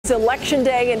It's Election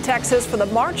Day in Texas for the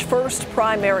March 1st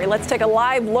primary. Let's take a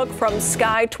live look from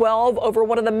Sky 12 over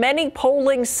one of the many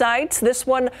polling sites. This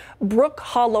one, Brook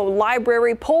Hollow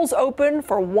Library, polls open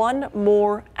for one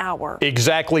more hour.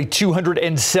 Exactly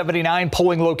 279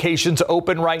 polling locations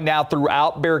open right now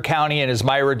throughout Bexar County. And as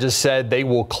Myra just said, they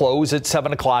will close at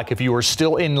 7 o'clock. If you are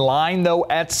still in line, though,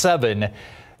 at 7,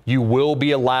 you will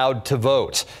be allowed to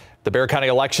vote. The Bexar County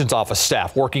Elections Office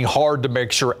staff working hard to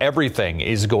make sure everything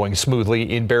is going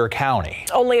smoothly in Bexar County.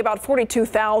 Only about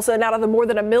 42,000 out of the more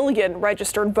than 1 million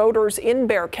registered voters in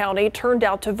Bexar County turned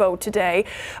out to vote today.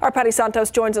 Our Patty Santos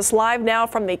joins us live now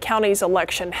from the county's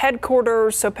election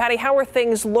headquarters. So, Patty, how are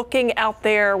things looking out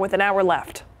there with an hour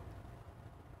left?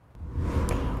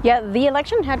 Yeah, the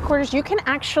election headquarters, you can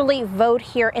actually vote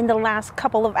here in the last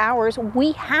couple of hours.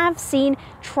 We have seen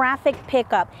traffic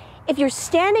pick up. If you're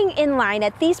standing in line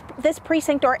at this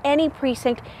precinct or any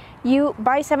precinct,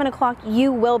 by 7 o'clock,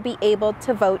 you will be able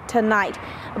to vote tonight.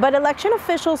 But election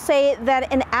officials say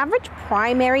that an average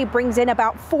primary brings in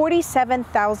about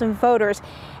 47,000 voters,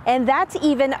 and that's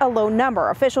even a low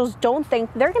number. Officials don't think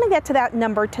they're going to get to that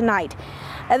number tonight.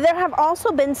 There have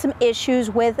also been some issues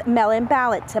with mail-in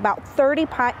ballots. About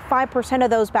 35%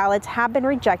 of those ballots have been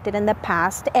rejected in the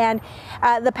past, and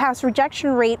the past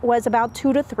rejection rate was about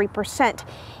 2 to 3%.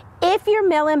 If your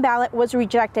mail-in ballot was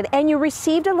rejected and you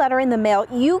received a letter in the mail,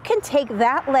 you can take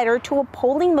that letter to a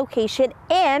polling location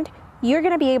and you're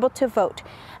going to be able to vote.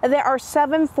 There are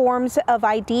 7 forms of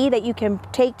ID that you can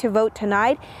take to vote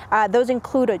tonight. Those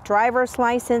include a driver's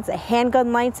license, a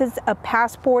handgun license, a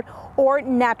passport, or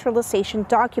naturalization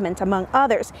document, among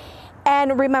others.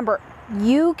 And remember,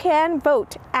 you can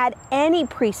vote at any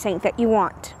precinct that you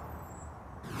want.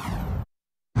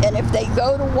 And if they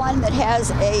go to one that has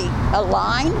a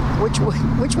line,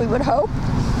 which we would hope,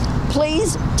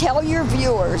 please tell your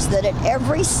viewers that at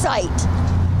every site,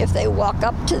 if they walk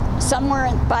up to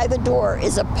somewhere by the door,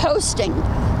 is a posting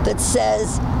that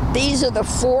says, these are the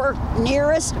 4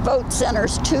 nearest vote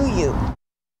centers to you.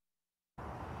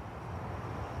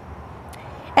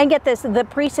 And get this, the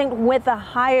precinct with the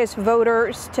highest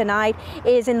voters tonight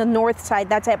is in the north side.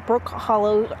 That's at Brook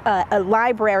Hollow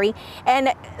Library.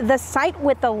 And the site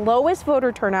with the lowest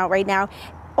voter turnout right now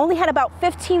only had about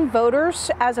 15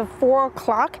 voters as of 4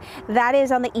 o'clock. That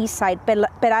is on the east side,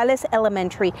 Perales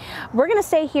Elementary. We're going to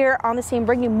stay here on the scene,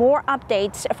 bring you more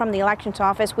updates from the elections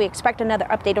office. We expect another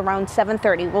update around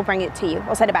 7:30. We'll bring it to you.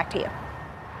 We'll send it back to you.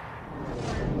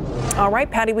 All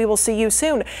right, Patty, we will see you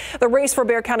soon. The race for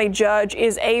Bexar County Judge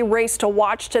is a race to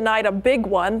watch tonight, a big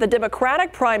one. The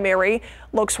Democratic primary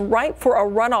looks ripe for a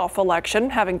runoff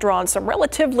election, having drawn some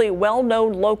relatively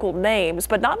well-known local names,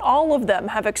 but not all of them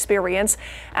have experience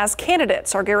as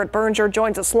candidates. Our Garrett Berger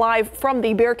joins us live from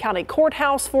the Bexar County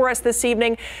Courthouse for us this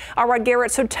evening. All right,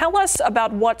 Garrett, so tell us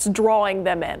about what's drawing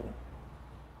them in.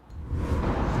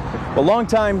 Well,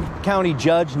 longtime county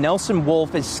judge Nelson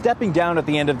Wolf is stepping down at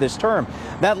the end of this term.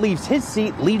 That leaves his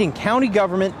seat leading county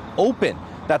government open.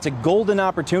 That's a golden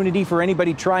opportunity for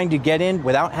anybody trying to get in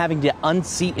without having to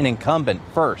unseat an incumbent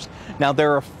first. Now,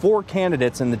 there are 4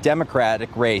 candidates in the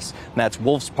Democratic race, and that's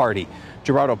Wolf's party.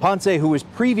 Gerardo Ponce, who was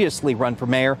previously run for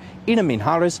mayor, Ina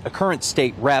Minjares, a current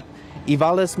state rep,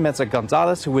 Ivales Meza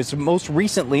Gonzalez, who was most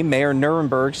recently Mayor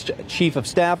Nuremberg's chief of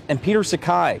staff, and Peter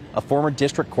Sakai, a former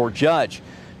district court judge.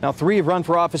 Now, 3 have run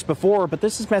for office before, but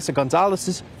this is Meza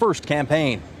Gonzalez's first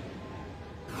campaign.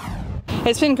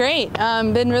 It's been great,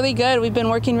 been really good. We've been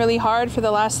working really hard for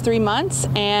the last 3 months,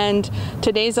 and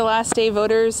today's the last day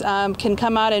voters can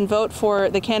come out and vote for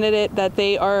the candidate that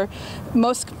they are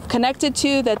most connected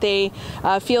to, that they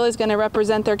feel is going to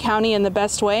represent their county in the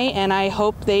best way, and I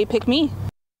hope they pick me.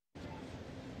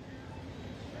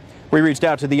 We reached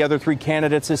out to the other 3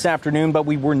 candidates this afternoon, but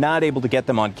we were not able to get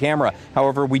them on camera.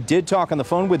 However, we did talk on the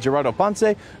phone with Gerardo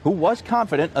Ponce, who was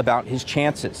confident about his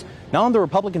chances. Now, on the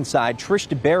Republican side, Trish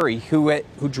DeBerry,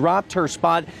 who dropped her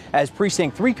spot as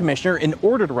Precinct 3 commissioner in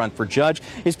order to run for judge,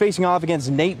 is facing off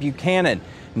against Nate Buchanan.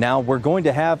 Now, we're going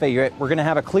to have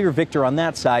a clear victor on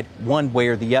that side, one way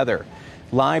or the other.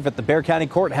 Live at the Bexar County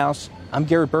Courthouse, I'm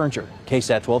Garrett Berger,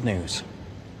 KSAT 12 News.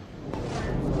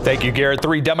 Thank you, Garrett.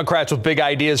 3 Democrats with big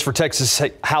ideas for Texas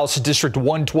House District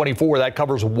 124. That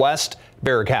covers West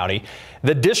Bexar County.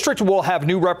 The district will have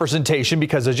new representation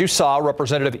because, as you saw,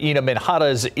 Representative Ina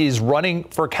Minjares is running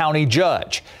for county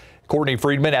judge. Courtney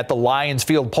Friedman at the Lions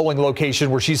Field polling location,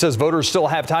 where she says voters still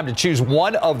have time to choose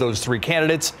one of those 3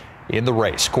 candidates in the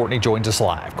race. Courtney joins us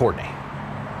live. Courtney.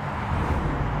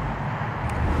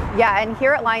 Yeah, and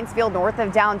here at Lions Field, north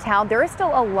of downtown, there is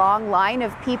still a long line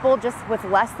of people just with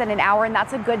less than an hour, and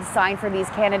that's a good sign for these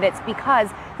candidates because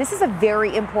this is a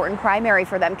very important primary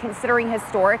for them, considering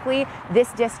historically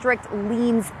this district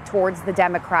leans towards the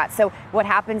Democrats. So what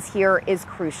happens here is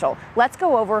crucial. Let's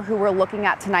go over who we're looking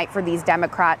at tonight for these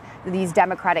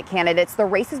Democratic candidates. The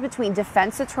race is between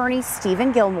defense attorney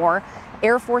Stephen Gilmore,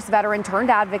 Air Force veteran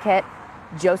turned advocate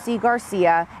Josie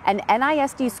Garcia, and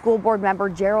NISD school board member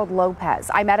Gerald Lopez.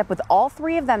 I met up with all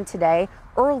three of them today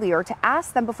earlier to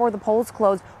ask them before the polls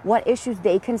closed what issues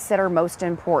they consider most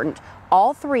important.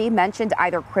 All three mentioned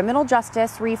either criminal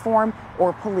justice reform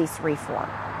or police reform.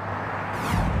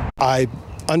 I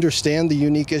understand the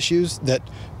unique issues that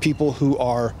people who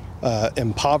are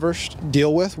impoverished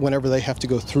deal with whenever they have to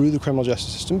go through the criminal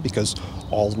justice system, because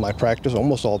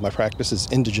almost all of my practice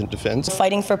is indigent defense.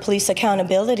 Fighting for police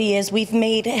accountability is we've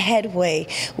made headway.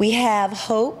 We have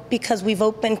hope because we've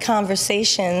opened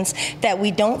conversations that we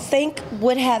don't think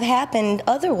would have happened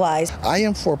otherwise. I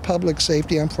am for public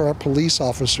safety. I'm for our police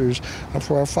officers. I'm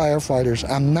for our firefighters.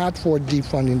 I'm not for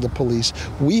defunding the police.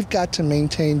 We've got to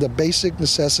maintain the basic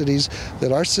necessities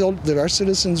that our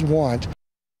citizens want.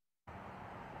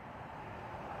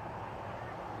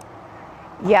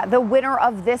 Yeah, the winner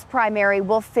of this primary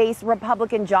will face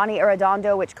Republican Johnny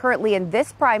Arredondo, which currently in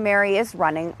this primary is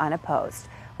running unopposed.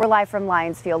 We're live from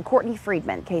Lionsfield. Courtney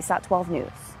Friedman, KSAT 12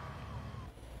 News.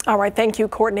 All right, thank you,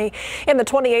 Courtney. In the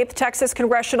 28th Texas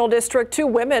Congressional District, two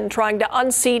women trying to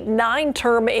unseat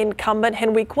 9-term incumbent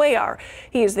Henry Cuellar.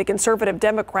 He is the conservative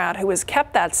Democrat who has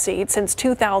kept that seat since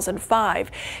 2005.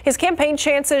 His campaign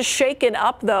chances shaken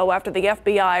up, though, after the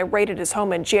FBI raided his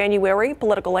home in January.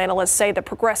 Political analysts say the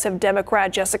progressive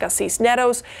Democrat Jessica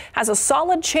Cisneros has a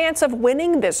solid chance of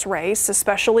winning this race,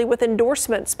 especially with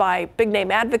endorsements by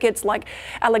big-name advocates like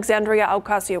Alexandria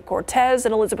Ocasio-Cortez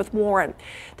and Elizabeth Warren.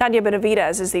 Tanya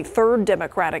Benavidez is the third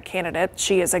Democratic candidate.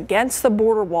 She is against the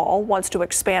border wall, wants to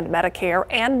expand Medicare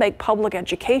and make public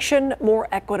education more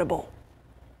equitable.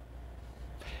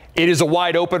 It is a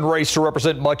wide open race to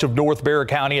represent much of North Bexar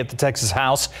County at the Texas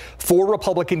House. 4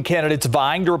 Republican candidates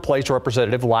vying to replace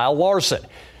Representative Lyle Larson.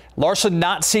 Larson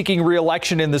not seeking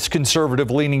re-election in this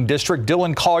conservative-leaning district.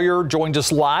 Dylan Collier joins us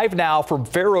live now from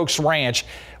Fair Oaks Ranch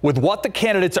with what the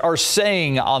candidates are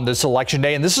saying on this election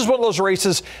day. And this is one of those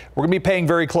races we're going to be paying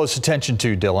very close attention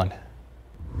to, Dylan.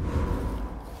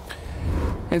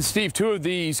 And Steve, 2 of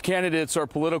these candidates are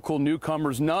political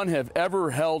newcomers. None have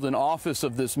ever held an office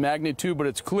of this magnitude, but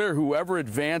it's clear whoever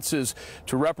advances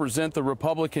to represent the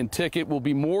Republican ticket will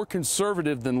be more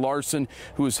conservative than Larson,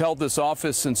 who has held this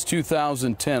office since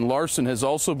 2010. Larson has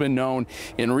also been known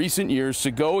in recent years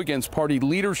to go against party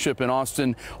leadership in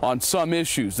Austin on some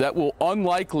issues. That will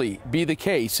unlikely be the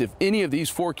case if any of these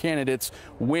 4 candidates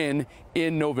win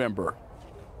in November.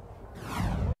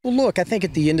 Well, look, I think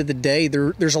at the end of the day,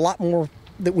 there's a lot more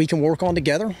that we can work on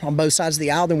together on both sides of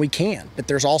the aisle than we can. But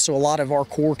there's also a lot of our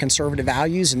core conservative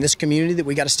values in this community that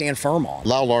we got to stand firm on.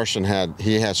 Lyle Larson had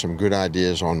some good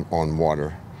ideas on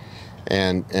water,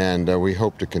 and we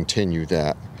hope to continue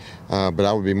that. But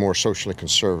I would be more socially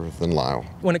conservative than Lyle.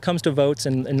 When it comes to votes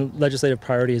and legislative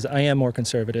priorities, I am more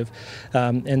conservative.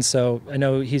 And so I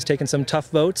know he's taken some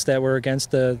tough votes that were against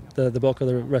the bulk of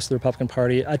the rest of the Republican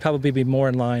Party. I'd probably be more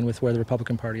in line with where the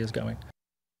Republican Party is going.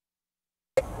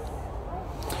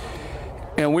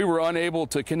 And we were unable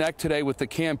to connect today with the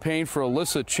campaign for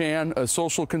Alyssa Chan, a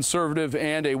social conservative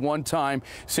and a one-time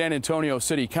San Antonio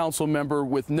City Council member.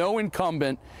 With no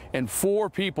incumbent and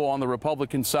 4 people on the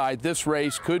Republican side, this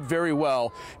race could very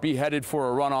well be headed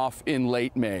for a runoff in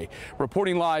late May.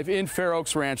 Reporting live in Fair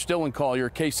Oaks Ranch, Dylan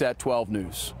Collier, KSAT 12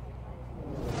 News.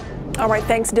 All right,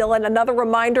 thanks, Dylan. Another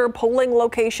reminder, polling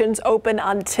locations open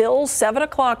until 7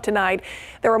 o'clock tonight.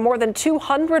 There are more than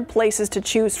 200 places to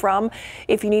choose from.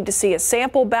 If you need to see a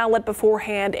sample ballot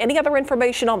beforehand, any other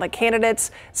information on the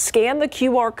candidates, scan the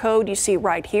QR code you see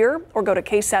right here or go to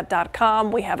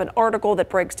KSAT.com. We have an article that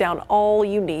breaks down all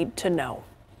you need to know.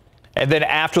 And then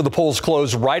after the polls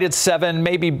close right at 7,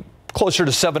 maybe closer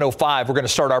to 7:05, we're going to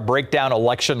start our breakdown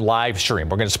election live stream.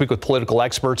 We're going to speak with political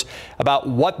experts about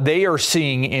what they are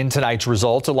seeing in tonight's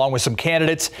results, along with some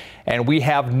candidates. And we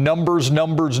have numbers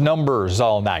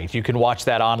all night. You can watch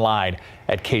that online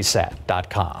at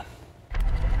KSAT.com.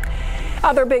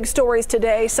 Other big stories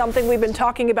today, something we've been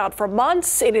talking about for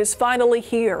months. It is finally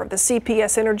here. The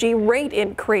CPS Energy rate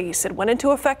increase. It went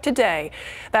into effect today.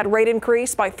 That rate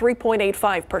increased by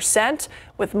 3.85%,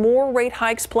 with more rate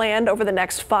hikes planned over the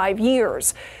next 5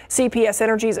 years. CPS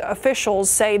Energy's officials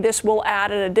say this will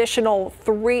add an additional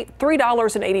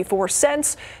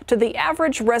 $3.84 to the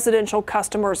average residential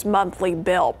customer's monthly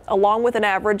bill, along with an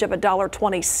average of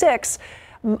 $1.26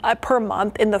 per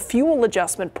month in the fuel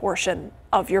adjustment portion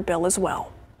of your bill as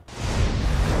well.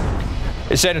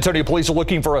 San Antonio police are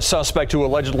looking for a suspect who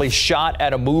allegedly shot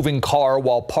at a moving car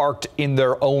while parked in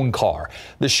their own car.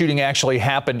 The shooting actually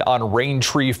happened on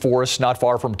Raintree Forest, not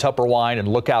far from Tupperwine and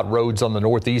Lookout Roads on the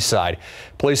northeast side.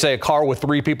 Police say a car with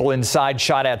 3 people inside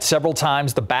shot at several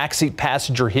times. The backseat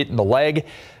passenger hit in the leg.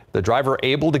 The driver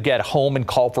able to get home and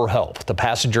call for help. The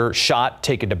passenger shot,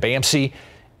 taken to BAMC.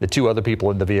 The 2 other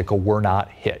people in the vehicle were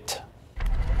not hit.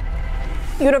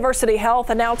 University Health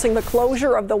announcing the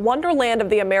closure of the Wonderland of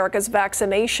the Americas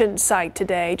vaccination site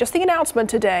today. Just the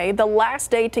announcement today. The last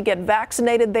day to get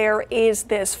vaccinated there is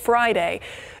this Friday.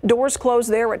 Doors close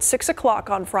there at 6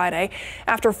 o'clock on Friday.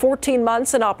 After 14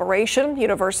 months in operation,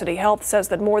 University Health says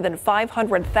that more than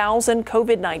 500,000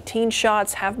 COVID-19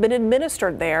 shots have been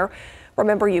administered there.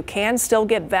 Remember, you can still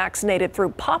get vaccinated through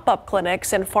pop-up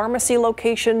clinics and pharmacy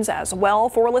locations as well.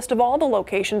 For a list of all the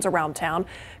locations around town,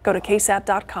 go to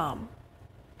KSAT.com.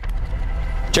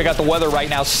 Check out the weather right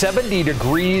now. 70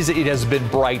 degrees. It has been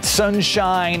bright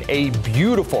sunshine. A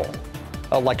beautiful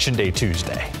Election Day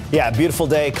Tuesday. Yeah, beautiful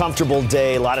day, comfortable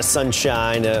day, a lot of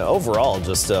sunshine. Overall,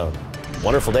 just a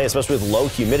wonderful day, especially with low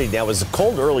humidity. Now, it was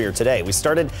cold earlier today. We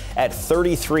started at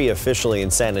 33 officially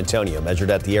in San Antonio, measured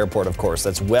at the airport, of course.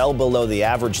 That's well below the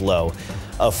average low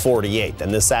of 48.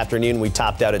 And this afternoon, we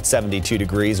topped out at 72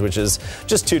 degrees, which is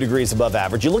just 2 degrees above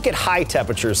average. You look at high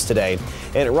temperatures today,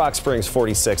 and at Rock Springs,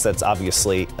 46. That's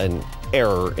obviously an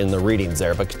error in the readings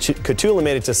there. But Cotulla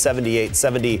made it to 78,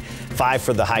 75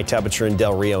 for the high temperature in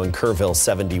Del Rio and Kerrville,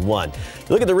 71. You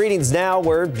look at the readings now,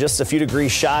 we're just a few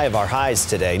degrees shy of our highs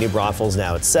today. New Braunfels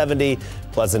now at 70.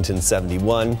 Pleasanton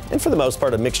 71, and for the most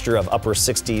part a mixture of upper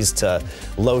 60s to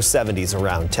low 70s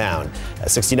around town.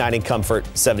 69 in Comfort,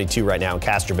 72 right now in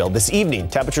Castroville. This evening,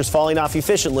 temperatures falling off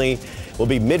efficiently. We'll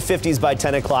be mid-50s by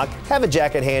 10 o'clock. Have a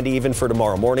jacket handy even for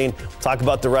tomorrow morning. We'll talk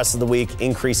about the rest of the week,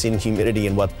 increasing humidity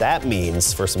and what that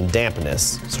means for some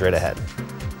dampness straight ahead.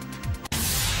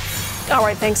 All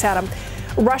right, thanks, Adam.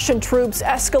 Russian troops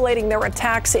escalating their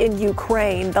attacks in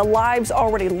Ukraine. The lives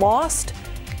already lost,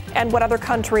 and what other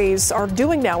countries are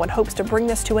doing now in hopes to bring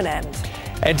this to an end.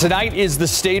 And tonight is the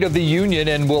State of the Union,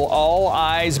 and will all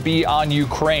eyes be on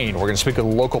Ukraine? We're going to speak with a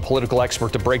local political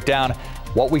expert to break down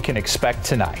what we can expect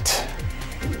tonight.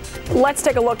 Let's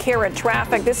take a look here at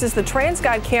traffic. This is the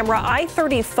TransGuide camera,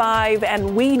 I-35 and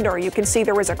Weidner. You can see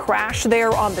there is a crash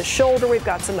there on the shoulder. We've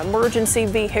got some emergency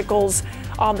vehicles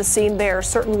on the scene there,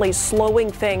 certainly slowing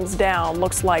things down.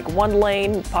 Looks like 1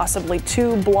 lane, possibly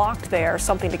 2 blocked there.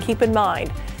 Something to keep in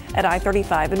mind at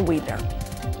I-35 and Weidner.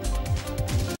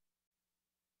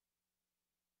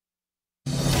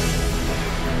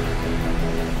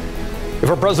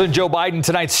 For President Joe Biden,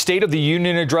 tonight's State of the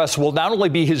Union address will not only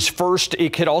be his first,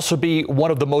 it could also be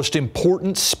one of the most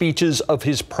important speeches of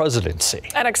his presidency.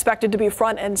 And expected to be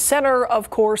front and center, of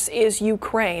course, is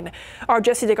Ukraine. Our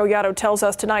Jesse DeGollado tells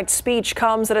us tonight's speech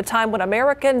comes at a time when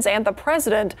Americans and the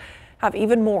president have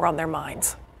even more on their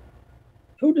minds.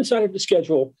 Who decided to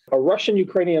schedule a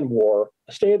Russian-Ukrainian war,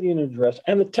 a State of the Union address,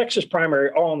 and the Texas primary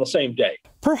all on the same day?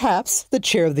 Perhaps the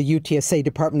chair of the UTSA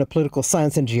Department of Political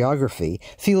Science and Geography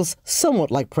feels somewhat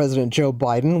like President Joe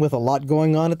Biden, with a lot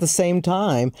going on at the same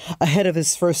time ahead of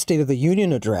his first State of the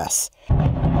Union address.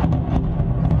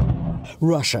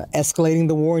 Russia escalating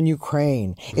the war in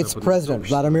Ukraine. Its President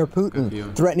Vladimir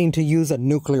Putin threatening to use a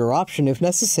nuclear option if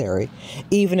necessary,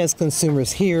 even as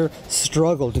consumers here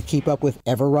struggle to keep up with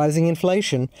ever-rising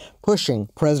inflation, pushing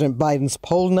President Biden's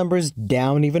poll numbers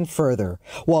down even further,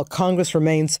 while Congress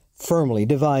remains firmly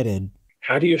divided.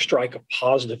 How do you strike a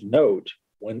positive note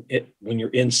when you're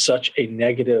in such a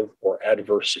negative or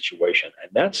adverse situation? And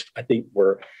that's, I think,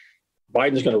 where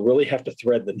Biden's going to really have to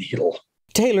thread the needle.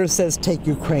 Taylor says take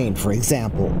Ukraine, for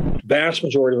example. Vast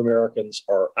majority of Americans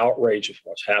are outraged with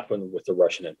what's happened with the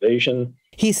Russian invasion.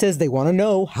 He says they want to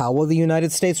know how will the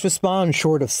United States respond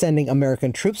short of sending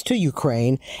American troops to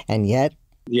Ukraine, and yet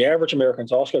the average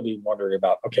American's also going to be wondering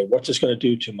about, okay, what's this going to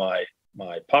do to my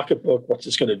pocketbook? What's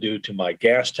this going to do to my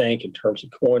gas tank in terms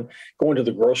of going to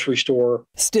the grocery store?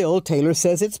 Still, Taylor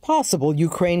says it's possible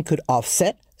Ukraine could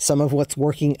offset some of what's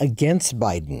working against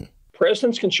Biden.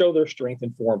 Presidents can show their strength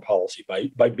in foreign policy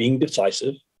by being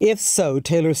decisive. If so,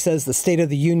 Taylor says the State of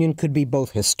the Union could be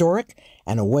both historic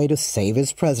and a way to save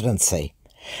his presidency.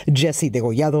 Jesse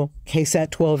DeGollado, KSAT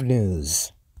 12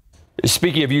 News.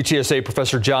 Speaking of UTSA,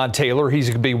 Professor John Taylor, he's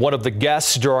going to be one of the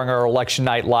guests during our Election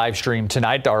Night live stream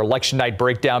tonight. Our Election Night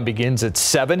breakdown begins at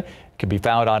 7. It can be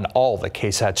found on all the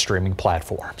KSAT streaming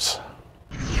platforms.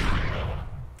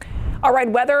 All right,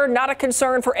 weather not a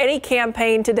concern for any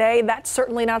campaign today. That's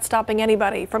certainly not stopping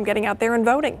anybody from getting out there and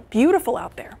voting. Beautiful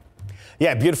out there.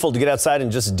 Yeah, beautiful to get outside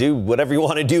and just do whatever you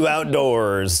want to do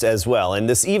outdoors as well. And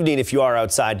this evening, if you are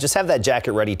outside, just have that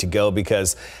jacket ready to go,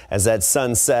 because as that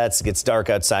sun sets, it gets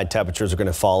dark outside, temperatures are going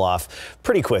to fall off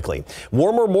pretty quickly.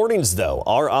 Warmer mornings, though,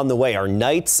 are on the way. Our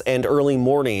nights and early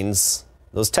mornings,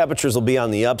 those temperatures will be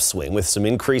on the upswing with some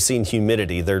increasing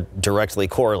humidity. They're directly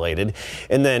correlated.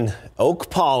 And then oak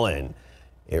pollen.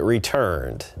 It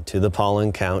returned to the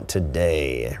pollen count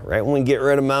today. Right when we get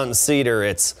rid of mountain cedar,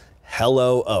 it's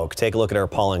hello oak. Take a look at our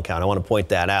pollen count. I want to point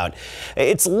that out.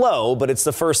 It's low, but it's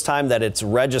the first time that it's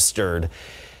registered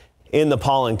in the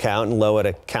pollen count, and low at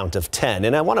a count of 10.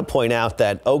 And I want to point out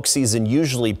that oak season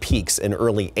usually peaks in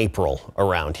early April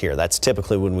around here. That's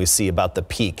typically when we see about the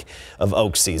peak of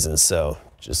oak season. So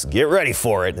just get ready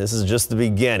for it. This is just the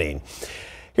beginning.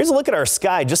 Here's a look at our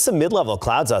sky. Just some mid-level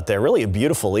clouds out there. Really a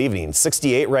beautiful evening.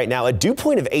 68 right now, a dew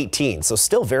point of 18. So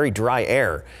still very dry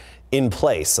air in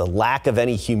place, a lack of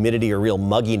any humidity or real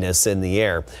mugginess in the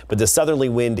air, but the southerly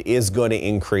wind is going to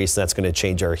increase. That's going to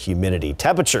change our humidity.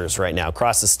 Temperatures right now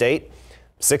across the state,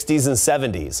 60s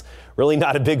and 70s. Really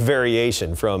not a big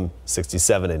variation from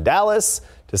 67 in Dallas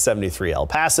to 73 El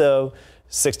Paso,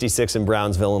 66 in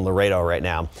Brownsville and Laredo right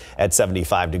now at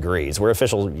 75 degrees. We're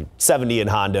official 70 in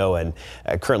Hondo and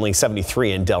currently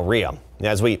 73 in Del Rio.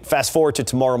 As we fast forward to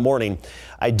tomorrow morning,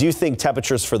 I do think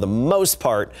temperatures for the most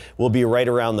part will be right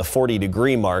around the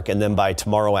 40-degree mark, and then by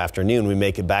tomorrow afternoon we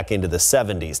make it back into the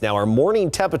 70s. Now our morning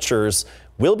temperatures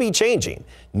will be changing.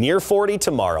 Near 40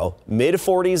 tomorrow,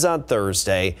 mid-40s on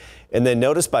Thursday, and then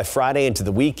notice by Friday into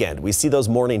the weekend, we see those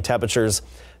morning temperatures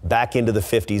back into the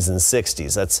 50s and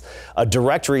 60s. That's a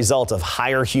direct result of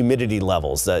higher humidity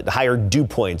levels, higher dew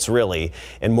points really,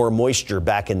 and more moisture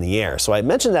back in the air. So I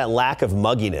mentioned that lack of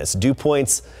mugginess. Dew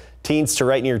points teens to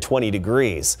right near 20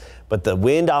 degrees. But the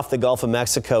wind off the Gulf of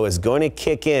Mexico is going to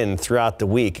kick in throughout the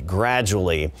week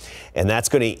gradually, and that's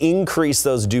going to increase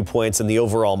those dew points and the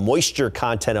overall moisture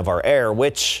content of our air,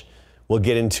 which will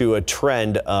get into a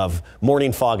trend of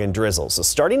morning fog and drizzle. So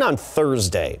starting on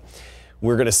Thursday,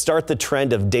 we're going to start the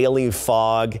trend of daily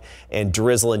fog and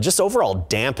drizzle and just overall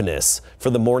dampness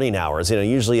for the morning hours,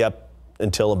 usually up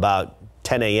until about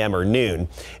 10 a.m. or noon.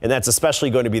 And that's especially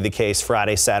going to be the case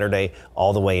Friday, Saturday,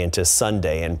 all the way into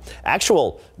Sunday. And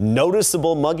actual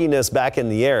noticeable mugginess back in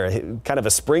the air, kind of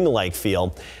a spring-like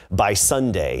feel by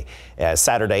Sunday,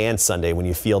 Saturday and Sunday, when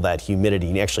you feel that humidity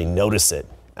and you actually notice it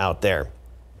out there.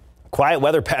 Quiet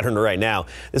weather pattern right now.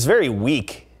 This very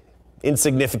weak,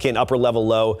 insignificant upper level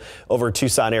low over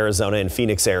Tucson, Arizona and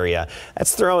Phoenix area.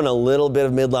 That's throwing a little bit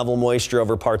of mid-level moisture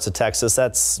over parts of Texas.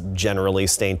 That's generally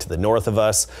staying to the north of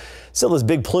us. Still this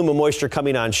big plume of moisture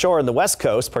coming on shore in the West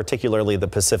Coast, particularly the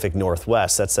Pacific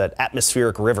Northwest. That's that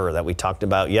atmospheric river that we talked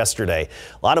about yesterday.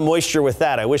 A lot of moisture with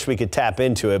that. I wish we could tap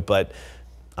into it, but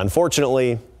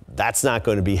unfortunately, that's not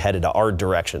going to be headed to our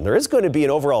direction. There is going to be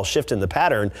an overall shift in the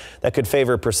pattern that could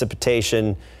favor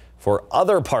precipitation for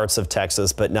other parts of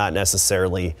Texas, but not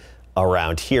necessarily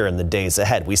around here in the days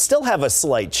ahead. We still have a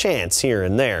slight chance here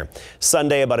and there.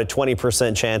 Sunday, about a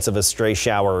 20% chance of a stray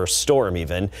shower or storm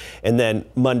even. And then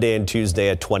Monday and Tuesday,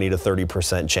 a 20 to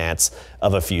 30% chance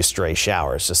of a few stray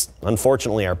showers. Just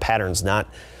unfortunately, our pattern's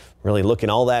not really looking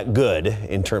all that good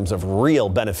in terms of real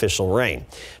beneficial rain.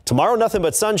 Tomorrow, nothing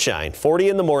but sunshine, 40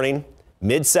 in the morning.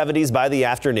 Mid-70s by the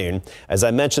afternoon. As I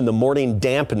mentioned, the morning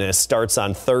dampness starts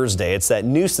on Thursday. It's that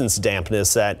nuisance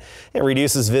dampness that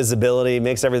reduces visibility,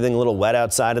 makes everything a little wet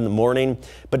outside in the morning,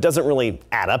 but doesn't really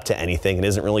add up to anything and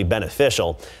isn't really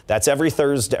beneficial. That's every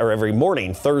Thursday or every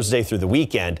morning, Thursday through the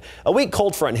weekend. A weak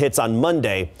cold front hits on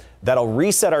Monday. That'll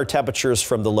reset our temperatures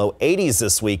from the low 80s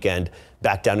this weekend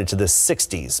back down into the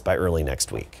 60s by early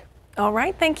next week. All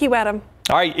right. Thank you, Adam.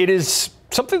 All right. It is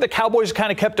something the Cowboys kind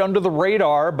of kept under the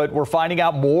radar, but we're finding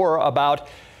out more about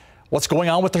what's going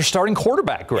on with their starting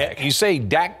quarterback, Greg. You say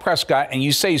Dak Prescott and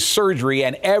you say surgery,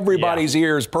 and everybody's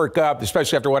ears perk up,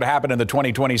 especially after what happened in the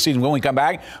 2020 season. When we come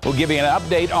back, we'll give you an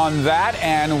update on that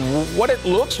and what it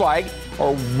looks like,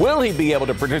 or will he be able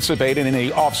to participate in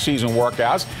any off-season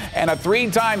workouts. And a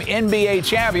three-time NBA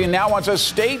champion now wants a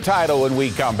state title when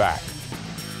we come back.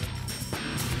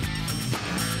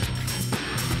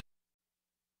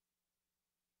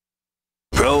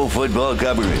 Pro football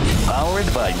coverage, powered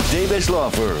by Davis Law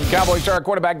Firm. Cowboys star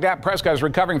quarterback Dak Prescott is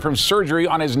recovering from surgery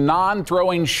on his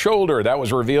non-throwing shoulder. That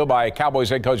was revealed by Cowboys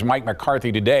head coach Mike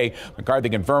McCarthy today. McCarthy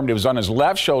confirmed it was on his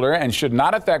left shoulder and should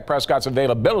not affect Prescott's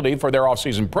availability for their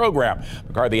offseason program.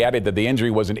 McCarthy added that the injury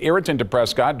was an irritant to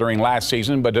Prescott during last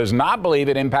season, but does not believe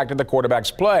it impacted the quarterback's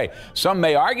play. Some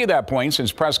may argue that point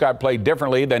since Prescott played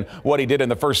differently than what he did in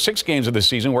the first 6 games of the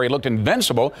season, where he looked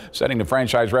invincible, setting the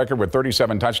franchise record with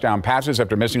 37 touchdown passes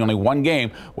after missing only 1 game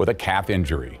with a calf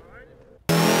injury.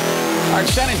 Our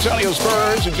San Antonio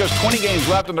Spurs have just 20 games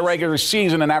left in the regular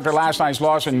season, and after last night's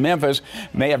loss in Memphis,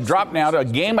 they have dropped now to a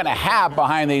game and a half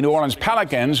behind the New Orleans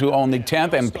Pelicans, who own the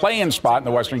 10th and play-in spot in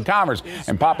the Western Conference.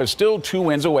 And Pop is still 2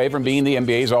 wins away from being the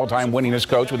NBA's all-time winningest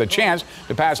coach, with a chance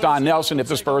to pass Don Nelson if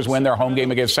the Spurs win their home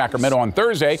game against Sacramento on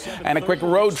Thursday and a quick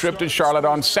road trip to Charlotte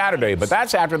on Saturday. But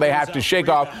that's after they have to shake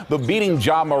off the beating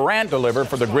Ja Morant delivered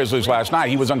for the Grizzlies last night.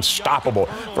 He was unstoppable.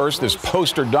 First, this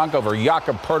poster dunk over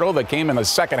Jakob Poeltl that came in the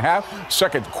second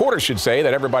quarter, should say,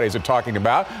 that everybody's talking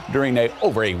about during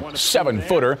over a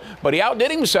 7-footer. But he outdid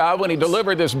himself when he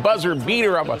delivered this buzzer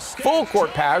beater of a full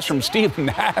court pass from Steven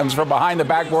Adams from behind the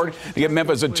backboard to give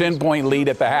Memphis a 10-point lead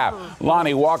at the half.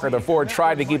 Lonnie Walker, the forward,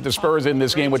 tried to keep the Spurs in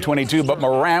this game with 22, but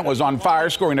Morant was on fire,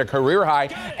 scoring a career high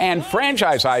and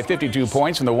franchise high 52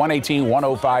 points in the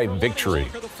 118-105 victory.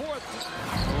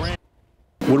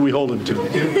 What do we hold him to?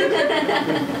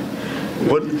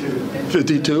 What?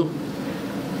 52?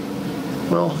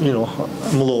 Well, you know,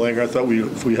 I'm a little angry. I thought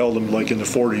if we held him like in the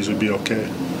 40s, we'd be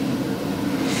okay.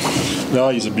 No,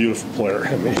 he's a beautiful player.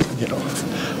 I mean, you know,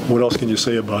 what else can you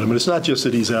say about him? And it's not just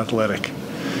that he's athletic.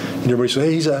 And everybody says,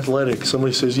 hey, he's athletic.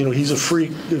 Somebody says, you know, he's a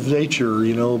freak of nature,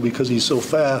 you know, because he's so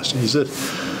fast. And he's it.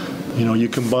 You know, you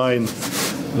combine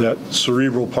that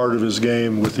cerebral part of his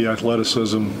game with the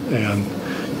athleticism, and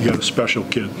you got a special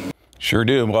kid. Sure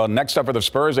do. Well, next up for the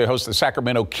Spurs, they host the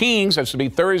Sacramento Kings. That's to be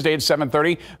Thursday at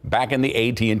 7:30 back in the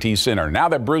AT&T Center. Now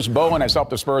that Bruce Bowen has helped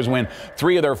the Spurs win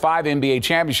 3 of their 5 NBA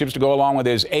championships to go along with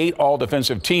his 8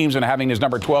 all-defensive teams and having his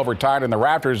number 12 retired in the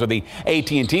rafters of the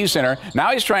AT&T Center, now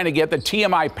he's trying to get the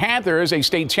TMI Panthers a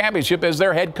state championship as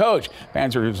their head coach.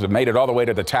 Panthers have made it all the way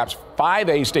to the TAP's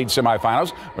 5A state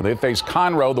semifinals, where they face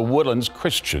Conroe, the Woodlands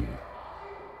Christian.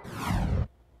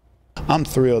 I'm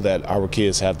thrilled that our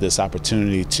kids have this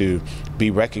opportunity to be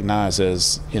recognized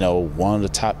as, you know, one of the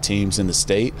top teams in the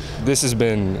state. This has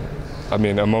been, I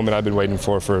mean, a moment I've been waiting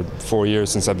for 4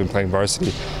 years since I've been playing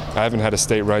varsity. I haven't had a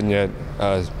state run yet,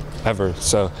 ever.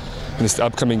 So in this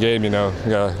upcoming game, you know,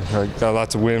 got a lot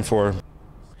to win for.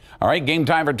 All right, game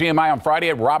time for TMI on Friday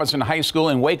at Robinson High School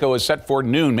in Waco is set for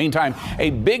noon. Meantime, a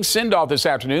big send-off this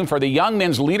afternoon for the Young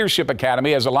Men's Leadership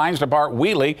Academy as the Lions depart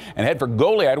Wheatley and head for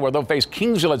Goliad, where they'll face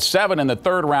Kingsville at 7 in the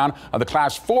 3rd round of the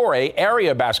Class 4A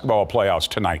area basketball playoffs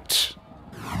tonight.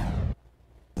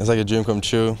 It's like a dream come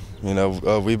true. You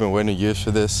know, we've been waiting years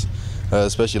for this,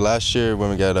 especially last year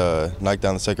when we got knocked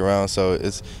down the 2nd round. So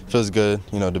it feels good,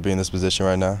 you know, to be in this position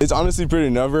right now. It's honestly pretty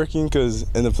nerve-wracking because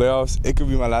in the playoffs, it could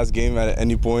be my last game at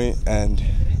any point, and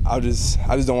I just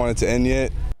don't want it to end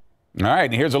yet. All right,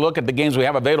 and here's a look at the games we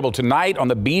have available tonight on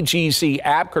the BGC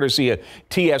app, courtesy of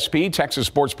TSP, Texas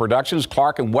Sports Productions.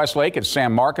 Clark and Westlake at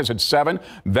San Marcos at 7.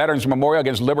 Veterans Memorial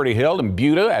against Liberty Hill and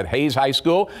Buda at Hayes High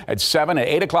School at 7. At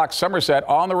 8 o'clock, Somerset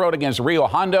on the road against Rio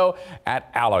Hondo at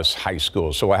Alice High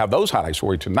School. So we'll have those highlights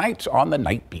for you tonight on the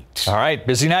Night Beat. All right,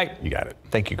 busy night. You got it.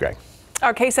 Thank you, Greg.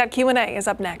 Our KSAT Q&A is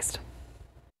up next.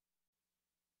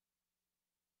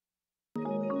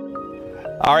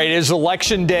 All right, it is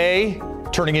election day,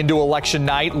 turning into election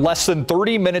night. Less than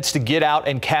 30 minutes to get out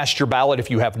and cast your ballot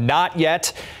if you have not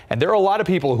yet. And there are a lot of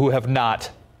people who have not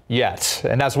yet.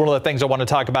 And that's one of the things I want to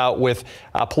talk about with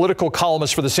political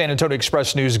columnist for the San Antonio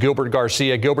Express News, Gilbert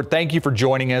Garcia. Gilbert, thank you for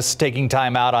joining us, taking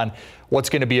time out on what's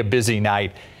going to be a busy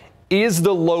night. Is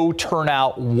the low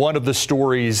turnout one of the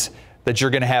stories that you're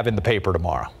going to have in the paper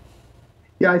tomorrow?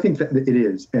 Yeah, I think that it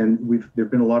is. And there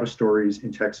have been a lot of stories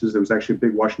in Texas. There was actually a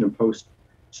big Washington Post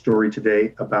story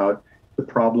today about the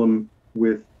problem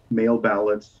with mail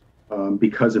ballots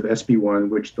because of SB1,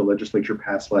 which the legislature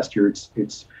passed last year.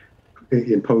 It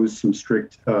imposed some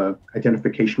strict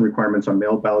identification requirements on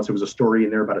mail ballots. There was a story in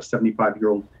there about a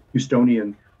 75-year-old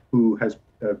Houstonian who has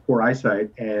poor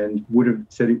eyesight and would have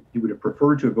said he would have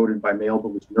preferred to have voted by mail,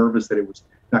 but was nervous that it was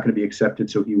not going to be accepted,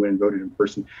 so he went and voted in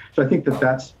person. So I think that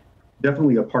that's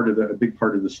definitely a big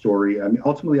part of the story. I mean,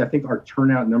 ultimately, I think our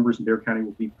turnout numbers in Bexar County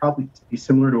will probably be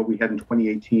similar to what we had in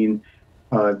 2018,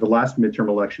 the last midterm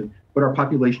election, but our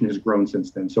population has grown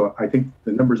since then. So I think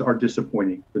the numbers are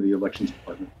disappointing for the elections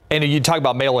department. And you talk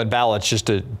about mail-in ballots, just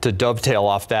to dovetail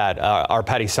off that, our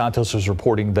Patty Santos was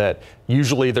reporting that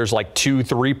usually there's like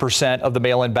 2-3% of the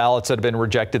mail-in ballots that have been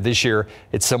rejected. This year,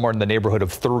 it's somewhere in the neighborhood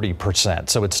of 30%.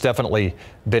 So it's definitely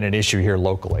been an issue here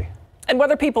locally. And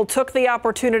whether people took the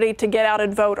opportunity to get out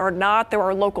and vote or not, there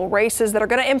are local races that are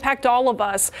going to impact all of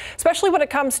us, especially when it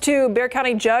comes to Bexar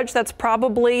County Judge. That's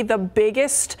probably the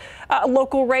biggest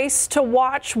local race to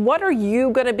watch. What are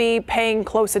you going to be paying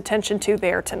close attention to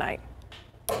there tonight?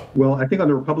 Well, I think on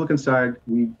the Republican side,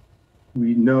 we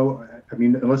know, I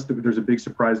mean, unless there's a big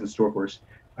surprise in store for us,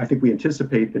 I think we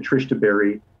anticipate that Trish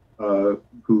DeBerry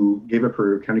who gave up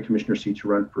her county commissioner seat to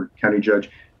run for county judge,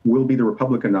 will be the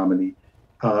Republican nominee.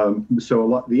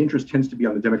 So the interest tends to be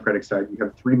on the Democratic side. You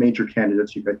have three major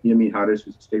candidates. You've got Ina Mijares,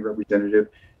 who's a state representative,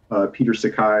 Peter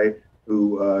Sakai,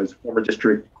 who is a former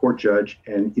district court judge,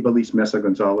 and Ivelisse Mesa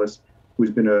Gonzalez,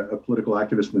 who's been a political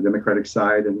activist on the Democratic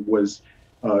side and was,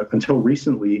 until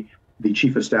recently, the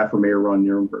chief of staff for Mayor Ron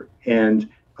Nirenberg. And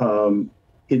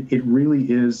it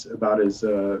really is about as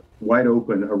wide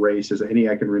open a race as any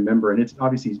I can remember. And it's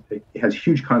obviously, it has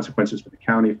huge consequences for the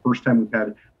county. First time we've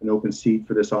had an open seat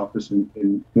for this office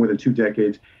in more than 2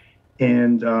 decades.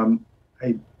 And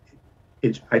I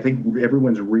think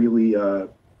everyone's really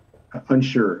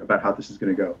unsure about how this is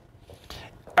going to go.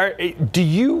 Do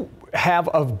you have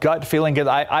a gut feeling?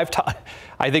 I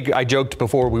think I joked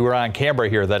before we were on camera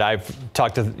here that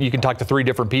you can talk to 3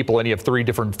 different people and you have 3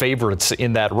 different favorites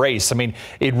in that race. I mean,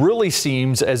 it really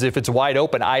seems as if it's wide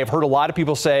open. I have heard a lot of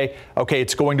people say, okay,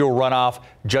 it's going to a runoff.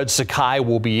 Judge Sakai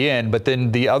will be in, but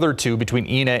then the other 2 between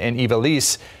Ina and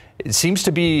Ivelisse, it seems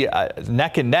to be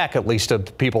neck and neck, at least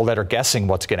of people that are guessing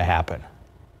what's going to happen.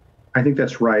 I think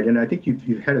that's right. And I think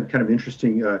you've had a kind of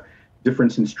interesting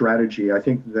difference in strategy. I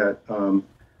think that,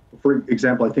 for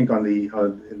example, I think on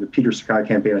in the Peter Sakai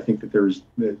campaign, I think that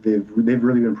they've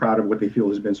really been proud of what they feel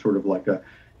has been sort of like a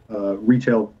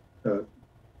retail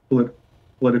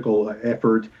political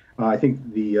effort. I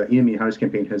think the Ina Mijares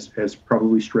campaign has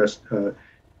probably stressed,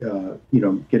 getting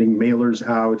mailers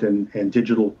out and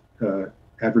digital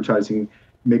advertising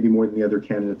maybe more than the other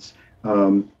candidates.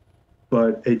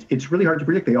 But it's really hard to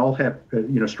predict. They all have,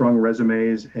 strong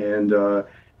resumes, and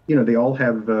they all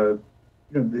have,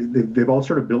 they've all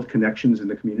sort of built connections in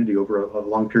the community over a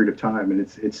long period of time, and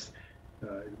it'd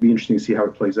be interesting to see how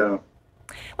it plays out.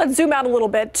 Let's zoom out a little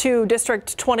bit to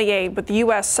District 28 with the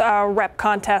U.S. rep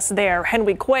contest there.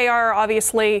 Henry Cuellar,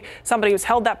 obviously somebody who's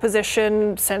held that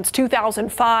position since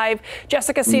 2005.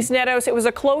 Jessica Cisneros, it was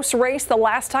a close race the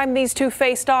last time these two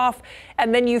faced off,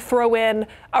 and then you throw in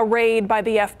a raid by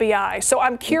the FBI. So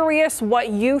I'm curious what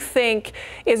you think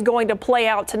is going to play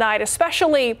out tonight,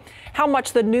 especially how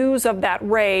much the news of that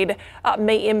raid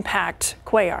may impact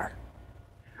Cuellar.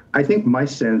 I think my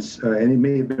sense, and it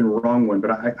may have been a wrong one, but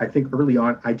I think early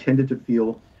on I tended to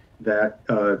feel that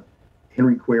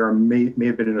Henry Cuellar may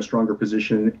have been in a stronger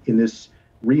position in this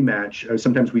rematch.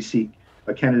 Sometimes we see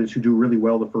candidates who do really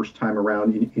well the first time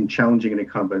around in challenging an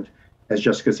incumbent, as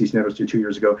Jessica Cisneros did 2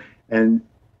 years ago. And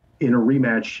in a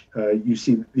rematch, you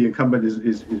see the incumbent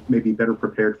is maybe better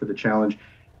prepared for the challenge.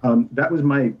 That was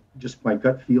my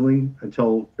gut feeling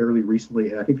until fairly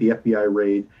recently. And I think the FBI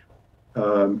raid,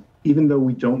 even though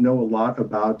we don't know a lot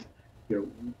about,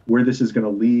 where this is going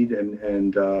to lead,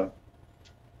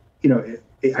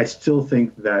 I still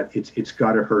think that it's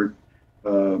got to hurt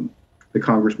the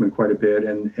congressman quite a bit.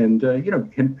 And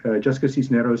Jessica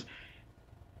Cisneros,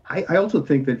 I also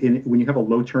think that when you have a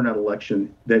low turnout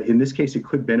election, that in this case it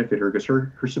could benefit her because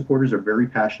her supporters are very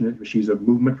passionate. She's a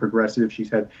movement progressive. She's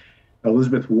had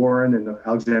Elizabeth Warren and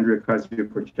Alexandria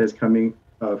Ocasio-Cortez coming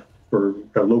for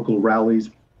local rallies.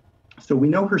 So we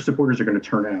know her supporters are going to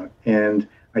turn out. And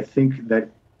I think that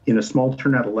in a small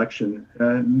turnout election,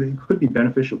 it could be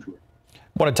beneficial to her.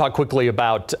 I want to talk quickly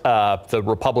about the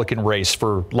Republican race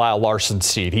for Lyle Larson's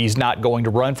seat. He's not going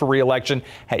to run for re-election,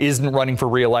 isn't running for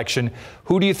re-election.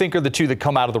 Who do you think are the 2 that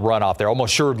come out of the runoff there?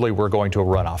 Almost assuredly we're going to a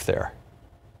runoff there.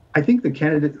 I think the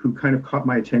candidate who kind of caught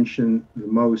my attention the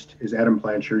most is Adam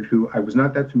Blanchard, who I was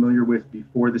not that familiar with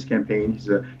before this campaign. He's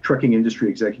a trucking industry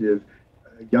executive,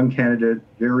 a young candidate,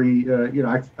 very,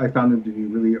 I found him to be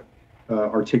really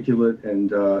articulate,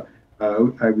 and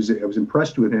I was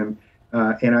impressed with him.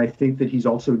 And I think that he's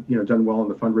also, done well on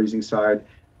the fundraising side.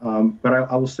 But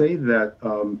I will say that,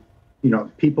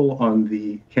 people on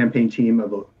the campaign team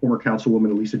of a former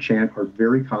councilwoman, Elisa Chant, are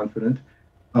very confident.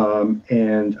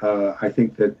 And I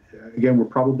think that, again, we're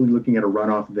probably looking at a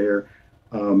runoff there.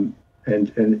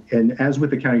 And as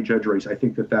with the county judge race, I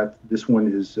think that this one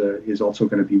is also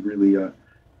going to be really,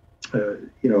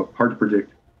 hard to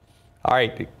predict. All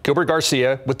right, Gilbert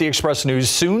Garcia with the Express News,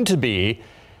 soon to be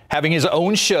having his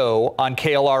own show on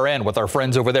KLRN with our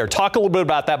friends over there. Talk a little bit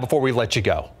about that before we let you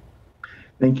go.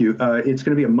 Thank you. It's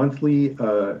going to be a monthly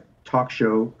talk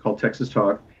show called Texas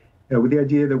Talk, with the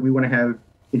idea that we want to have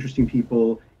interesting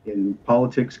people in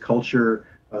politics, culture,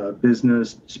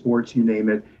 business, sports, you name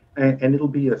it. And it'll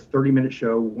be a 30-minute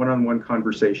show, one-on-one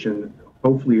conversation,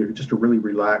 hopefully just a really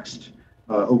relaxed,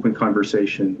 open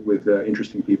conversation with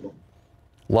interesting people.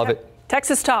 Love it.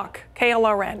 Texas Talk,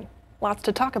 KLRN. Lots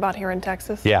to talk about here in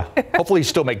Texas. Yeah. Hopefully you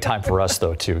still make time for us,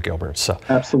 though, too, Gilbert. So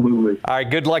absolutely. All right.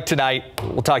 Good luck tonight.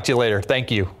 We'll talk to you later. Thank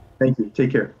you. Thank you.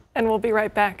 Take care. And we'll be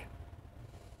right back.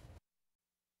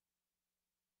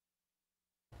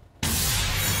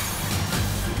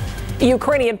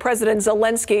 Ukrainian President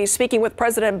Zelensky speaking with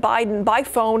President Biden by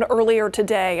phone earlier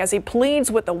today as he pleads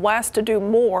with the West to do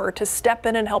more to step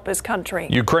in and help his country.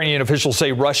 Ukrainian officials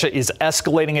say Russia is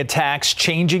escalating attacks,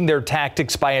 changing their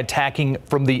tactics by attacking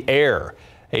from the air.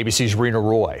 ABC's Rena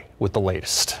Roy with the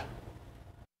latest.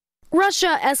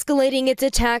 Russia escalating its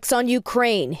attacks on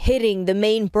Ukraine, hitting the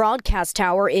main broadcast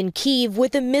tower in Kyiv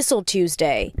with a missile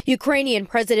Tuesday. Ukrainian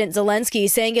President Zelensky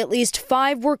saying at least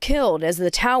 5 were killed as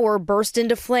the tower burst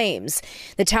into flames.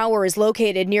 The tower is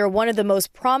located near one of the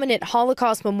most prominent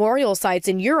Holocaust memorial sites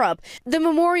in Europe. The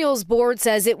memorial's board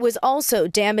says it was also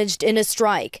damaged in a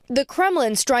strike. The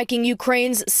Kremlin striking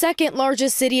Ukraine's second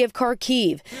largest city of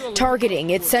Kharkiv,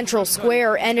 targeting its central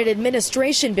square and an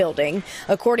administration building.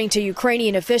 According to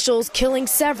Ukrainian officials, killing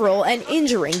several and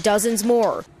injuring dozens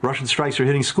more. Russian strikes are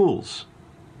hitting schools,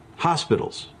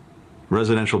 hospitals,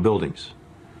 residential buildings.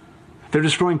 They're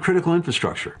destroying critical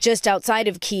infrastructure. Just outside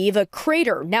of Kyiv, a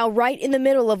crater now right in the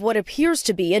middle of what appears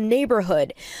to be a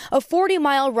neighborhood. A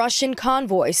 40-mile Russian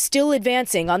convoy still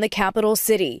advancing on the capital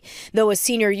city, though a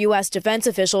senior U.S. defense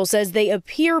official says they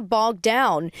appear bogged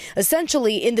down,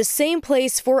 essentially in the same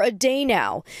place for a day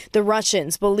now. The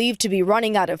Russians believed to be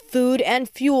running out of food and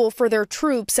fuel for their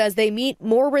troops as they meet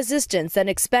more resistance than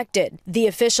expected. The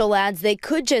official adds they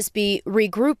could just be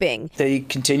regrouping. They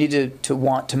continue to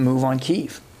want to move on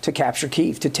Kyiv, to capture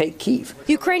Kyiv, to take Kyiv.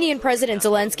 Ukrainian President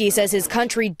Zelensky says his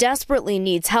country desperately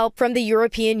needs help from the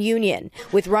European Union,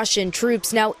 with Russian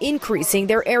troops now increasing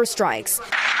their airstrikes.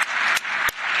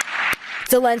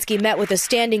 Zelensky met with a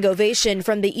standing ovation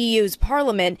from the EU's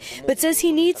parliament, but says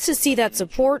he needs to see that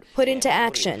support put into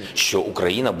action.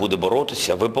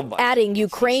 Adding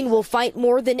Ukraine will fight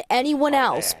more than anyone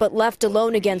else, but left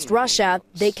alone against Russia,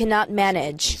 they cannot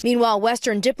manage. Meanwhile,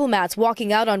 Western diplomats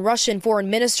walking out on Russian Foreign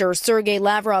Minister Sergei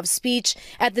Lavrov's speech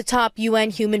at the top UN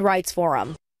Human Rights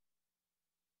Forum.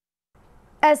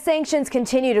 As sanctions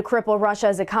continue to cripple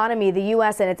Russia's economy, the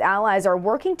U.S. and its allies are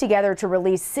working together to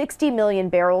release 60 million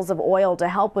barrels of oil to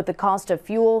help with the cost of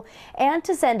fuel and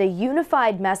to send a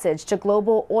unified message to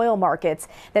global oil markets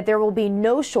that there will be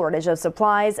no shortage of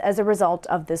supplies as a result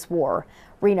of this war.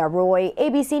 Rena Roy,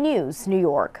 ABC News, New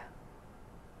York.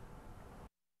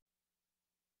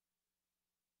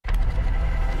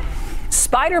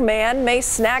 Spider-Man may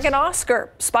snag an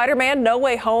Oscar. Spider-Man No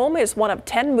Way Home is one of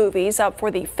 10 movies up for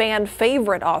the fan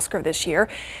favorite Oscar this year.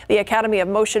 The Academy of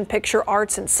Motion Picture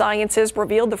Arts and Sciences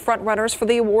revealed the frontrunners for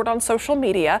the award on social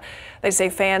media. They say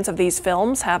fans of these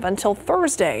films have until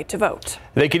Thursday to vote.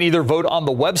 They can either vote on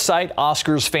the website,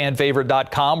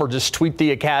 OscarsFanFavorite.com, or just tweet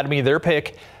the Academy their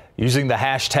pick using the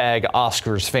hashtag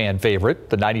OscarsFanFavorite.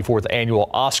 The 94th annual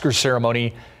Oscar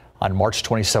ceremony on March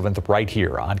 27th, right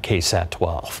here on KSAT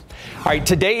 12. All right,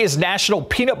 today is National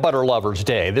Peanut Butter Lovers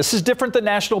Day. This is different than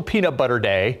National Peanut Butter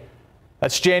Day.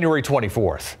 That's January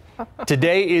 24th.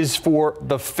 Today is for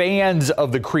the fans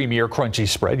of the creamy or crunchy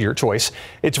spread, your choice.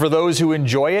 It's for those who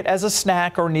enjoy it as a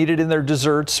snack or need it in their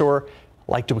desserts or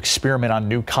like to experiment on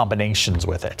new combinations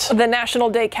with it. The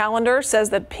National Day calendar says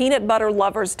that Peanut Butter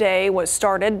Lovers Day was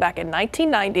started back in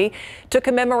 1990 to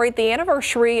commemorate the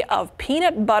anniversary of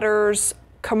peanut butter's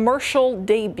commercial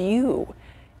debut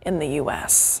in the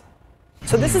U.S.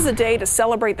 So this is a day to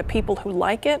celebrate the people who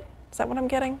like it. Is that what I'm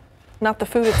getting? Not the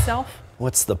food itself?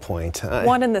 What's the point?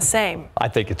 One and the same. I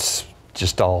think it's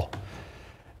just all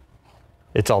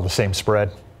the same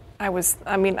spread. I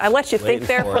let you think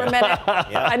there for a minute.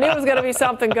 Yeah. I knew it was going to be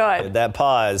something good. That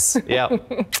pause. Yeah.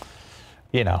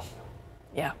 You know.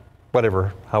 Yeah.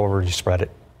 Whatever, however you spread it.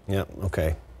 Yeah,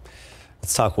 okay.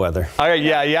 Let's talk weather. All right,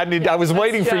 yeah. I was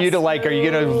waiting for you to are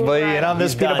you going to weigh in on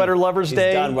this Peanut Butter Lovers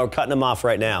Day? Done. We're cutting him off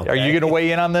right now. Are you going to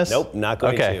weigh in on this? Nope, not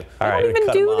going to. All right. We don't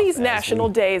even do these national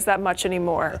days that much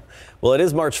anymore. Well, it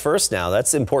is March 1st now.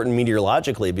 That's important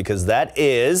meteorologically because that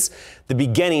is the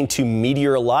beginning to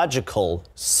meteorological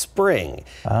spring.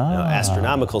 Now,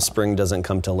 astronomical spring doesn't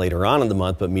come till later on in the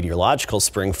month, but meteorological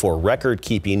spring for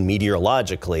record-keeping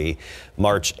meteorologically,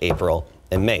 March, April,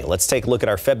 and May. Let's take a look at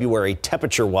our February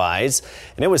temperature-wise,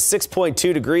 and it was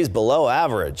 6.2 degrees below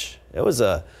average. It was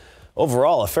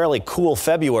overall a fairly cool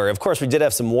February. Of course, we did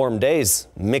have some warm days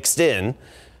mixed in.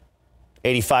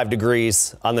 85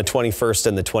 degrees on the 21st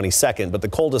and the 22nd, but the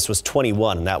coldest was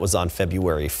 21, and that was on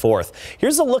February 4th.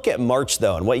 Here's a look at March,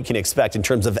 though, and what you can expect in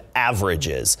terms of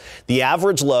averages. The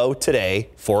average low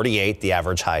today, 48, the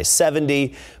average high,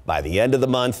 70. By the end of the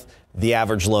month, The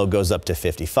average low goes up to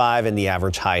 55 and the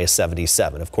average high is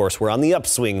 77. Of course, we're on the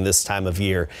upswing this time of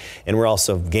year, and we're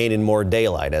also gaining more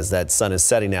daylight as that sun is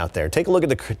setting out there. Take a look at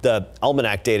the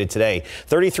almanac data today.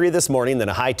 33 this morning, then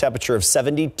a high temperature of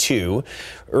 72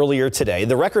 earlier today.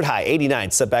 The record high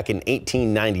 89 set back in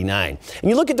 1899. And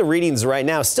you look at the readings right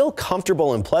now, still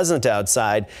comfortable and pleasant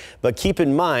outside, but keep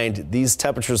in mind these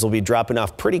temperatures will be dropping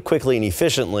off pretty quickly and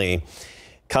efficiently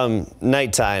come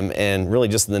nighttime and really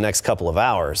just in the next couple of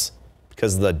hours,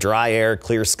 because of the dry air,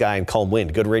 clear sky, and calm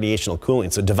wind, good radiational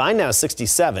cooling. So Divine now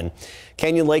 67,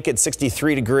 Canyon Lake at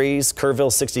 63 degrees,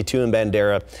 Kerrville 62, and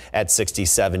Bandera at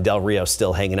 67. Del Rio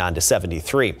still hanging on to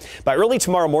 73. By early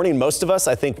tomorrow morning, most of us,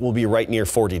 I think, will be right near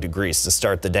 40 degrees to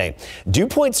start the day. Dew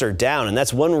points are down, and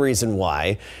that's one reason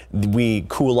why we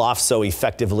cool off so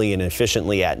effectively and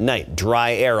efficiently at night.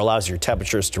 Dry air allows your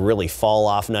temperatures to really fall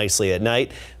off nicely at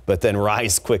night, but then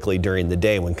rise quickly during the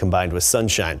day when combined with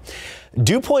sunshine.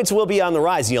 Dew points will be on the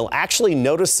rise. You'll actually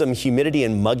notice some humidity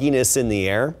and mugginess in the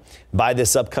air by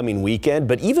this upcoming weekend.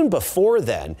 But even before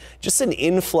then, just an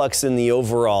influx in the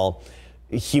overall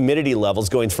humidity levels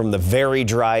going from the very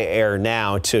dry air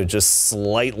now to just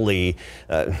slightly,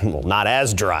 well, not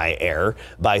as dry air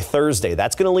by Thursday.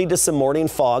 That's going to lead to some morning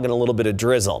fog and a little bit of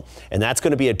drizzle. And that's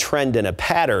going to be a trend and a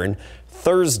pattern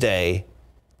Thursday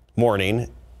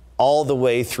morning all the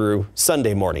way through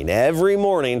Sunday morning. Every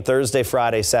morning, Thursday,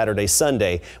 Friday, Saturday,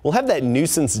 Sunday, we'll have that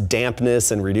nuisance dampness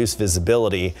and reduced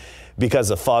visibility because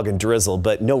of fog and drizzle,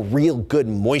 but no real good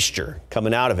moisture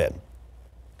coming out of it.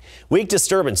 Weak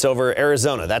disturbance over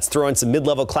Arizona. That's throwing some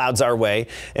mid-level clouds our way,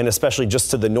 and especially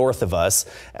just to the north of us.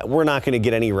 We're not going to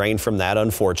get any rain from that,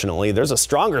 unfortunately. There's a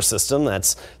stronger system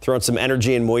that's throwing some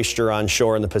energy and moisture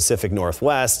onshore in the Pacific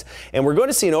Northwest, and we're going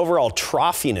to see an overall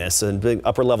troughiness and big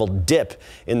upper-level dip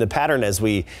in the pattern as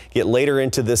we get later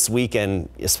into this week and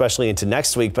especially into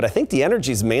next week. But I think the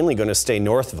energy is mainly going to stay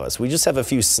north of us. We just have a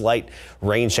few slight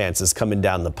rain chances coming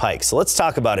down the pike. So let's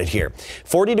talk about it here.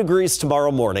 40 degrees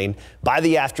tomorrow morning. By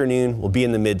the afternoon, will be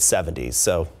in the mid-70s.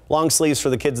 So long sleeves for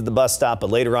the kids at the bus stop,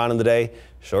 but later on in the day,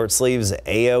 short sleeves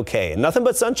A-OK. And nothing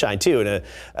but sunshine, too, and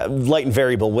a light and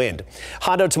variable wind.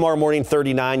 Hondo tomorrow morning,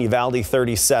 39, Uvalde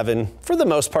 37. For the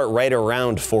most part, right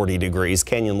around 40 degrees.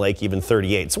 Canyon Lake even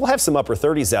 38. So we'll have some upper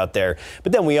 30s out there,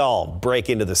 but then we all break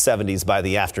into the 70s by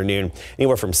the afternoon.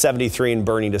 Anywhere from 73 in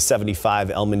Bernie to 75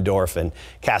 Elmendorf, and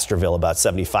Castroville about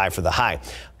 75 for the high.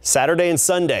 Saturday and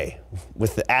Sunday,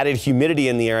 with the added humidity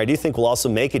in the air, I do think we'll also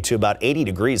make it to about 80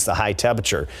 degrees, the high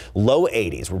temperature. Low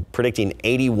 80s. We're predicting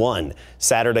 81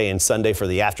 Saturday and Sunday for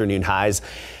the afternoon highs.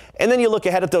 And then you look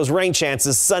ahead at those rain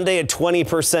chances. Sunday, a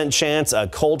 20% chance, a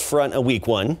cold front, a weak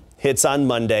one, hits on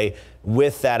Monday.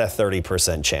 With that, a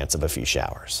 30% chance of a few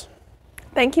showers.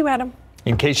 Thank you, Adam.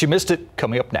 In case you missed it,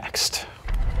 coming up next.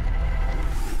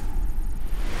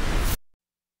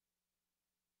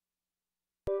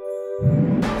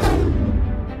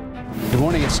 Good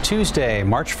morning. It's Tuesday,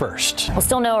 March 1st. Well,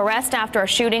 still no arrest after a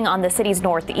shooting on the city's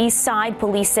northeast side.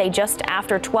 Police say just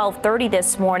after 12:30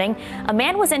 this morning, a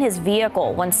man was in his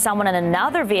vehicle when someone in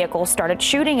another vehicle started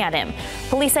shooting at him.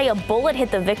 Police say a bullet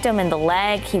hit the victim in the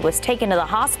leg. He was taken to the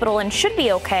hospital and should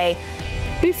be okay.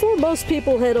 Before most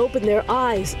people had opened their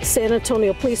eyes, San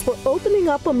Antonio police were opening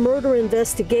up a murder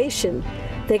investigation.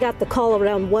 They got the call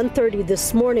around 1:30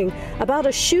 this morning about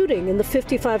a shooting in the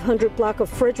 5500 block of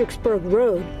Fredericksburg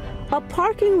Road, a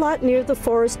parking lot near the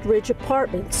Forest Ridge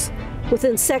Apartments.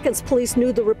 Within seconds, police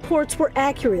knew the reports were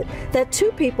accurate, that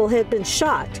two people had been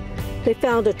shot. They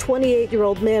found a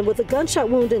 28-year-old man with a gunshot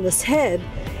wound in his head.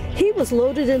 He was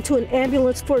loaded into an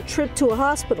ambulance for a trip to a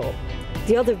hospital.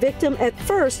 The other victim at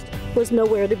first was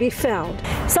nowhere to be found.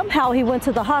 Somehow he went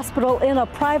to the hospital in a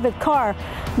private car,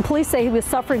 and police say he was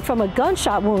suffering from a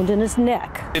gunshot wound in his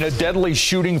neck. In a deadly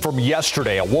shooting from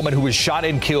yesterday, a woman who was shot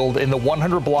and killed in the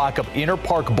 100 block of Inner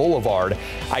Park Boulevard,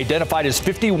 identified as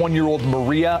 51-year-old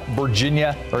Maria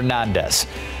Virginia Hernandez.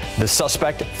 The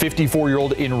suspect,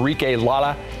 54-year-old Enrique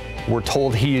Lara, we're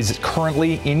told he is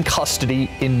currently in custody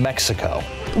in Mexico.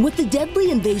 With the deadly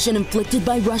invasion inflicted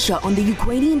by Russia on the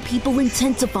Ukrainian people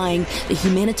intensifying, the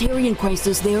humanitarian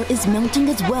crisis there is mounting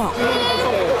as well.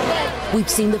 We've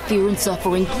seen the fear and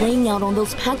suffering playing out on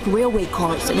those packed railway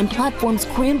cars and in platforms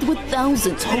crammed with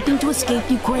thousands hoping to escape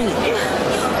Ukraine.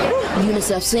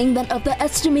 UNICEF saying that of the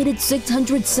estimated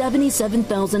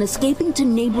 677,000 escaping to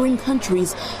neighboring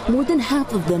countries, more than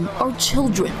half of them are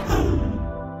children.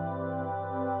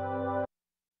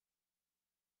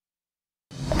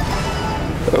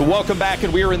 Welcome back,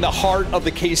 and we are in the heart of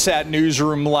the KSAT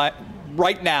newsroom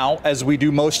right now, as we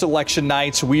do most election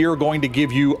nights, we are going to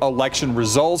give you election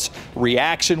results,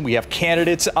 reaction. We have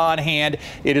candidates on hand.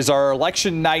 It is our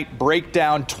election night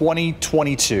breakdown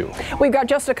 2022. We've got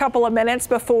just a couple of minutes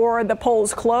before the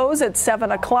polls close at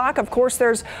 7 o'clock. Of course,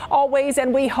 there's always,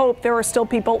 and we hope there are still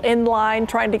people in line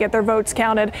trying to get their votes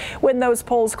counted when those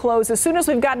polls close. As soon as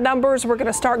we've got numbers, we're going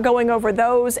to start going over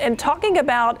those and talking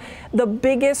about the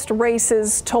biggest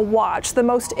races to watch, the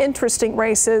most interesting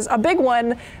races, a big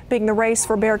one being the race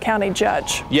for Bexar County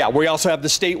Judge. Yeah, we also have the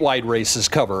statewide races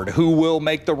covered. Who will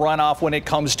make the runoff when it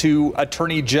comes to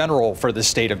Attorney General for the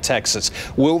state of Texas?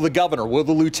 Will the governor, will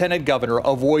the lieutenant governor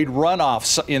avoid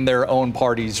runoffs in their own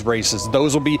party's races?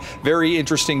 Those will be very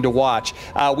interesting to watch.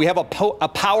 We have a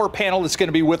power panel that's going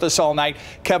to be with us all night.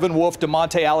 Kevin Wolf,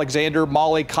 DeMonte Alexander,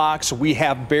 Molly Cox. We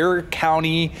have Bexar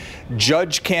County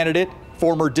Judge candidate,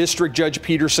 former District Judge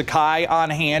Peter Sakai on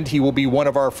hand. He will be one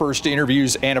of our first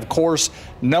interviews. And of course,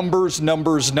 numbers.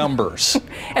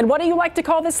 And what do you like to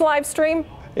call this live stream?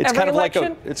 It's kind of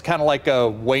like a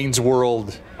Wayne's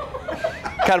World,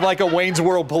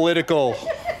 political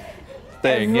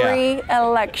thing. Every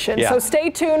election. Yeah. So stay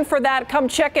tuned for that. Come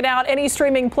check it out. Any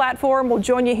streaming platform. We'll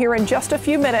join you here in just a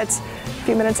few minutes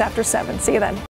after 7. See you then.